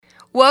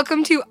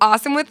Welcome to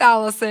Awesome with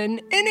Allison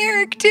and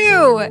Eric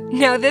too.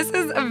 Now, this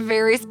is a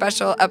very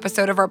special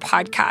episode of our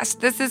podcast.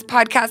 This is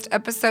podcast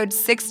episode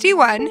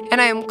 61, and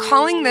I am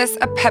calling this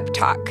a pep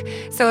talk.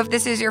 So if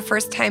this is your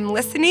first time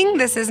listening,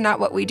 this is not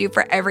what we do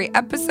for every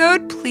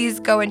episode. Please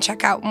go and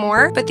check out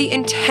more. But the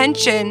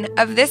intention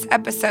of this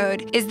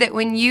episode is that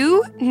when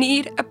you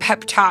need a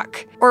pep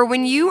talk, or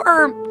when you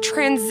are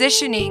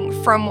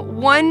transitioning from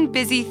one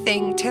busy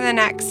thing to the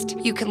next,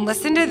 you can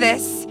listen to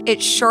this.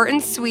 It's short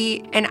and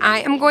sweet, and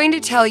I am going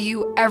to tell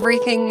you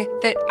everything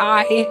that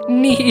I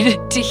need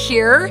to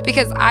hear,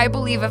 because I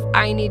believe if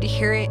I need to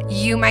hear it,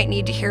 you might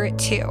need to hear it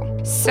too.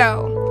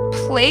 So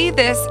play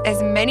this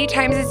as many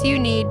times as you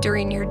need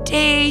during your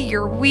day,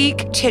 your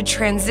week, to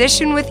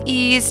transition with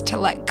ease, to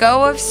let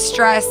go of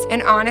stress,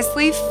 and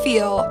honestly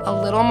feel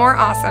a little more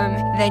awesome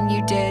than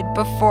you did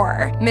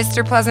before.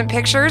 Mr. Pleasant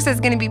Pictures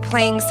is going to be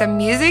playing some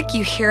music.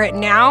 You hear it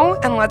now,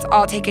 and let's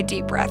all take a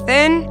deep breath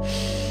in,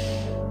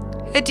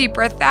 a deep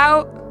breath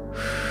out.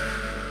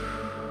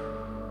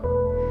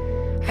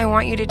 I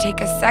want you to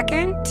take a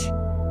second.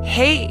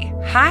 Hey,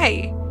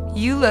 hi,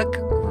 you look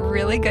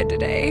really good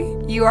today.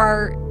 You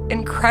are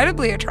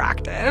incredibly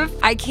attractive.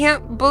 I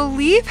can't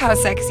believe how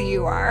sexy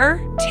you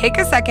are. Take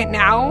a second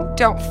now.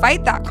 Don't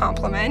fight that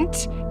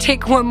compliment.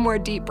 Take one more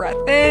deep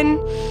breath in,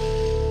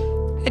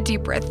 a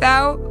deep breath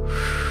out.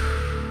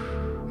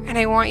 And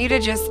I want you to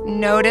just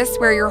notice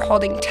where you're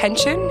holding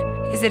tension.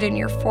 Is it in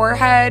your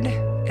forehead?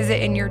 Is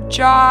it in your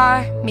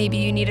jaw? Maybe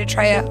you need to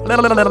try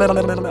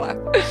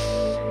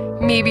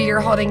maybe you're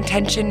holding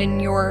tension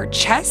in your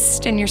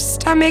chest, in your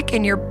stomach,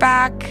 in your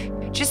back.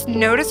 Just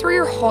notice where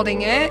you're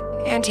holding it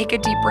and take a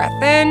deep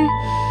breath in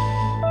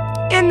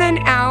and then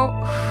out,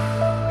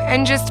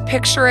 and just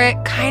picture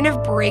it kind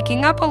of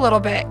breaking up a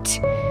little bit.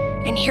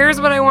 And here's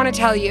what I want to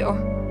tell you.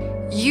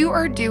 You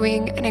are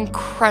doing an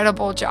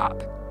incredible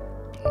job.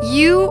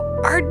 You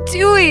are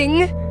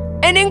doing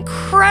an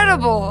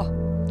incredible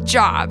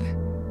job.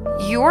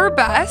 Your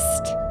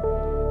best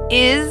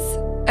is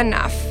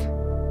enough.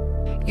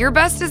 Your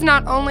best is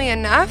not only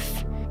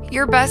enough,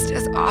 your best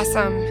is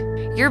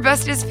awesome. Your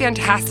best is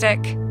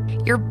fantastic.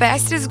 Your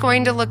best is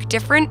going to look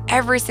different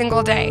every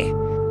single day.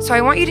 So I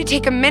want you to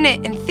take a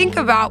minute and think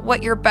about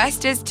what your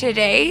best is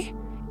today,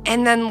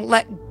 and then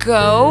let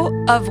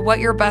go of what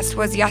your best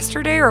was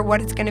yesterday or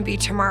what it's going to be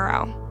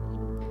tomorrow.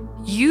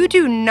 You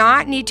do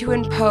not need to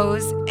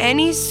impose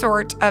any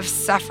sort of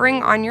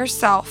suffering on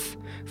yourself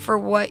for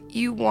what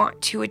you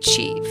want to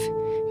achieve.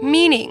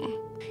 Meaning,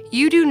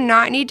 you do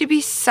not need to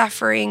be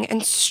suffering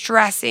and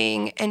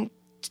stressing and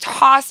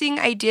tossing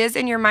ideas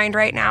in your mind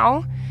right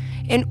now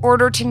in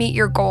order to meet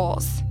your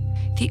goals.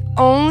 The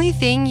only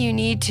thing you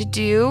need to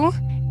do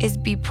is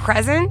be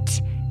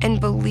present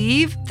and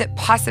believe that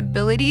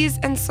possibilities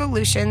and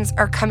solutions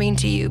are coming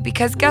to you,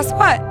 because guess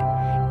what?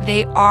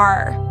 They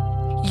are.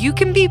 You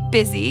can be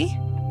busy,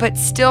 but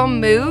still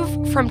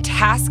move from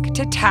task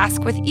to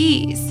task with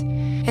ease.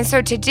 And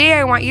so today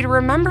I want you to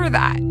remember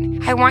that.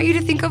 I want you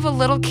to think of a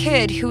little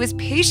kid who is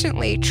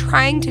patiently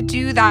trying to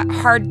do that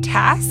hard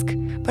task,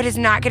 but is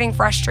not getting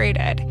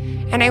frustrated.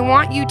 And I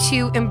want you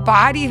to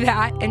embody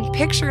that and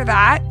picture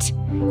that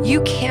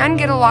you can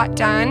get a lot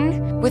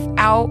done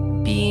without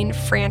being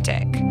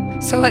frantic.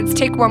 So let's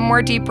take one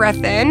more deep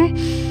breath in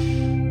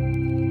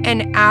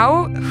and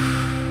out.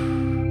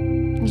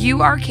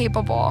 You are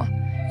capable.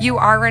 You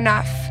are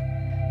enough.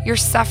 Your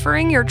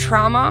suffering, your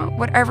trauma,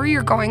 whatever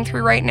you're going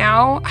through right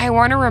now, I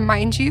want to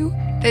remind you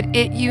that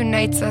it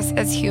unites us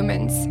as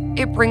humans.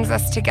 It brings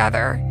us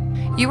together.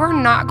 You are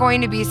not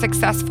going to be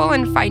successful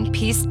and find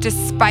peace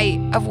despite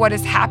of what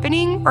is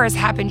happening or has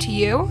happened to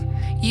you.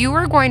 You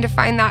are going to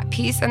find that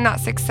peace and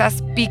that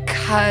success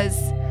because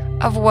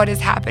of what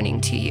is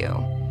happening to you.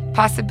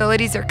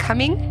 Possibilities are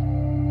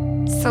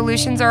coming.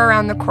 Solutions are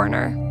around the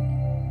corner.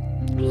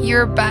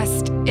 Your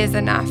best is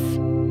enough.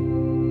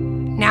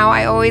 Now,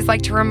 I always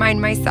like to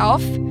remind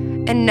myself,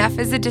 enough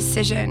is a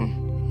decision,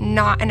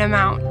 not an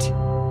amount.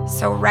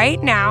 So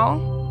right now,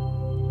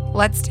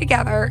 let's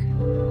together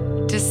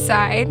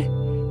decide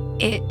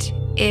it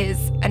is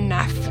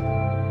enough.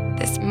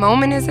 This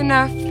moment is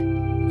enough.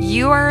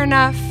 You are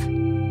enough.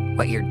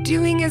 What you're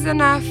doing is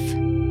enough.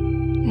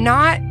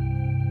 Not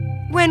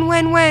when,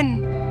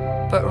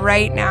 but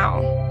right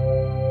now.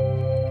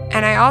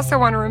 And I also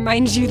want to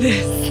remind you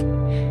this.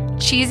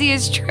 Cheesy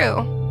is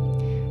true.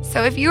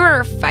 So if you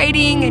are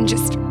fighting and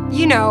just,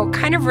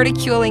 kind of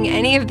ridiculing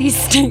any of these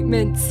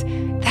statements,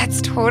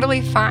 that's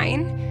totally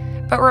fine.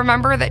 But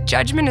remember that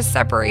judgment is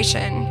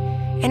separation.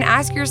 And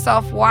ask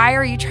yourself, why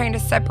are you trying to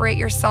separate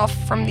yourself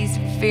from these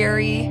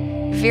very,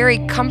 very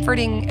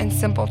comforting and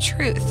simple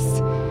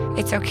truths?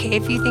 It's okay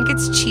if you think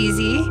it's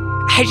cheesy.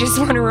 I just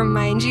want to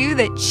remind you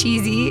that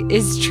cheesy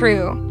is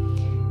true.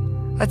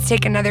 Let's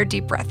take another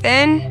deep breath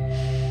in.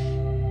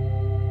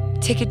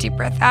 Take a deep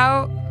breath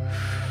out.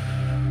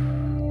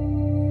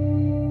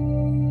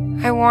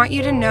 I want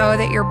you to know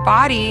that your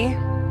body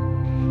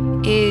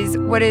is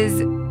what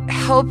is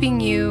helping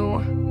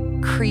you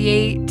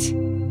create,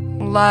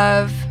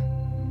 love,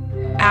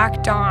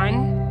 act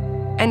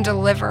on, and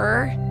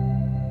deliver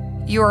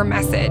your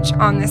message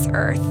on this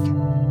earth.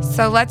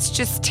 So let's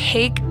just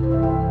take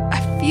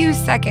a few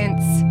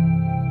seconds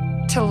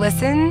to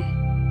listen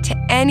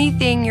to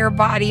anything your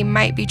body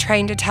might be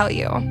trying to tell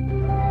you.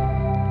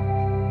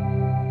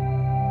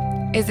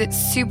 Is it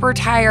super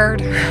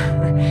tired?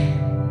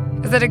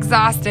 Is it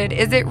exhausted?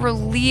 Is it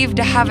relieved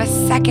to have a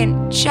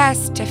second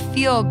just to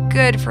feel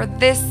good for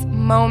this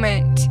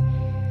moment?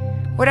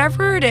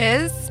 Whatever it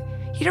is,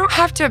 you don't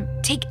have to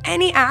take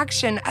any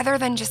action other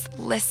than just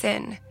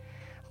listen.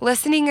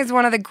 Listening is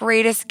one of the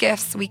greatest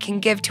gifts we can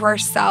give to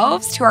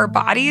ourselves, to our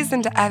bodies,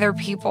 and to other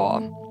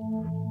people.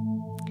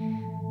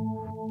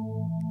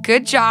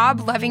 Good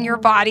job loving your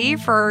body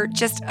for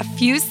just a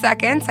few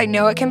seconds. I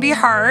know it can be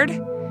hard.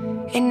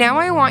 And now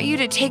I want you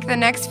to take the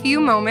next few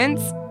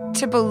moments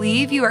to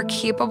believe you are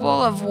capable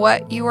of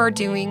what you are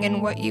doing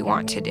and what you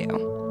want to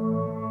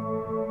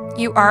do.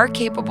 You are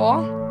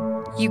capable.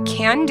 You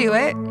can do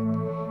it.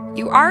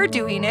 You are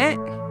doing it.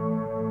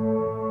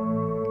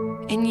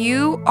 And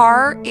you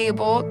are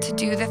able to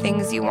do the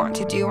things you want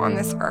to do on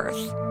this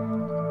earth.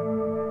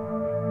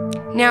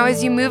 Now,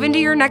 as you move into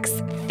your next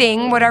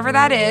thing, whatever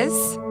that is,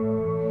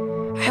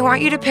 I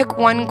want you to pick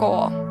one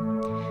goal.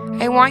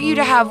 I want you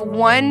to have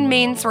one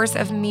main source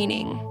of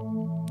meaning.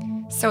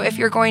 So if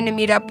you're going to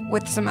meet up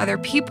with some other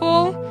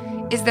people,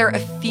 is there a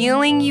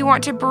feeling you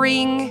want to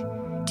bring?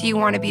 Do you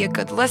want to be a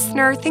good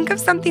listener? Think of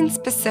something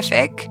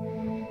specific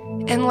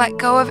and let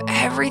go of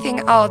everything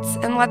else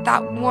and let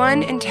that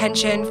one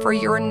intention for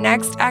your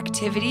next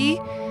activity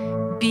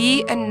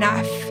be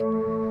enough.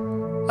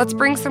 Let's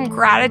bring some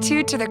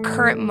gratitude to the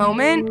current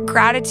moment.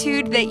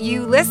 Gratitude that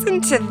you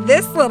listened to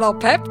this little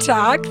pep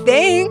talk.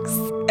 Thanks.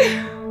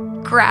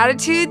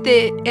 Gratitude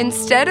that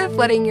instead of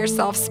letting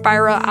yourself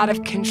spiral out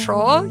of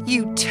control,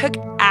 you took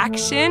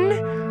action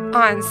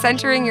on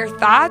centering your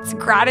thoughts.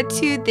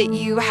 Gratitude that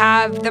you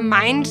have the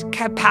mind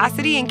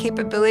capacity and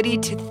capability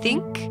to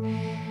think.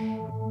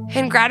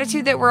 And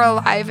gratitude that we're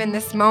alive in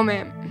this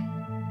moment.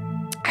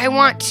 I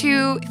want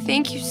to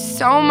thank you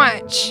so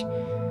much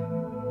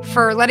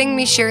for letting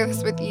me share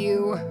this with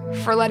you,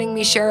 for letting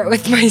me share it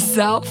with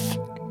myself.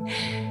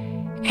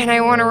 And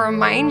I want to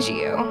remind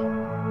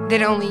you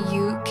that only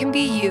you can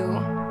be you,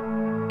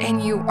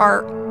 and you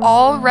are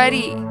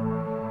already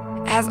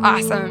as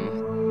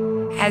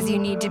awesome as you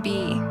need to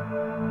be.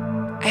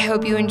 I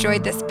hope you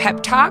enjoyed this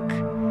pep talk.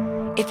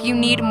 If you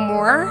need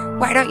more,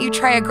 why don't you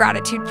try a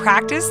gratitude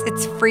practice?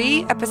 It's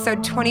free,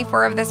 episode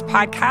 24 of this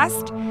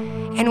podcast.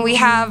 And we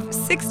have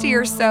 60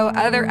 or so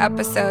other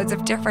episodes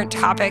of different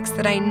topics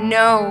that I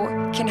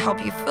know can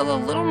help you feel a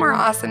little more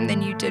awesome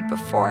than you did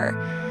before.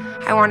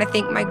 I want to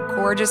thank my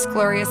gorgeous,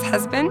 glorious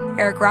husband,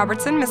 Eric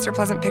Robertson, Mr.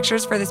 Pleasant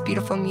Pictures, for this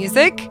beautiful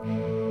music.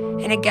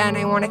 And again,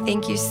 I want to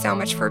thank you so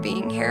much for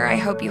being here. I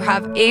hope you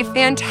have a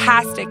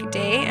fantastic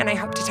day, and I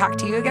hope to talk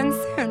to you again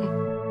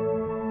soon.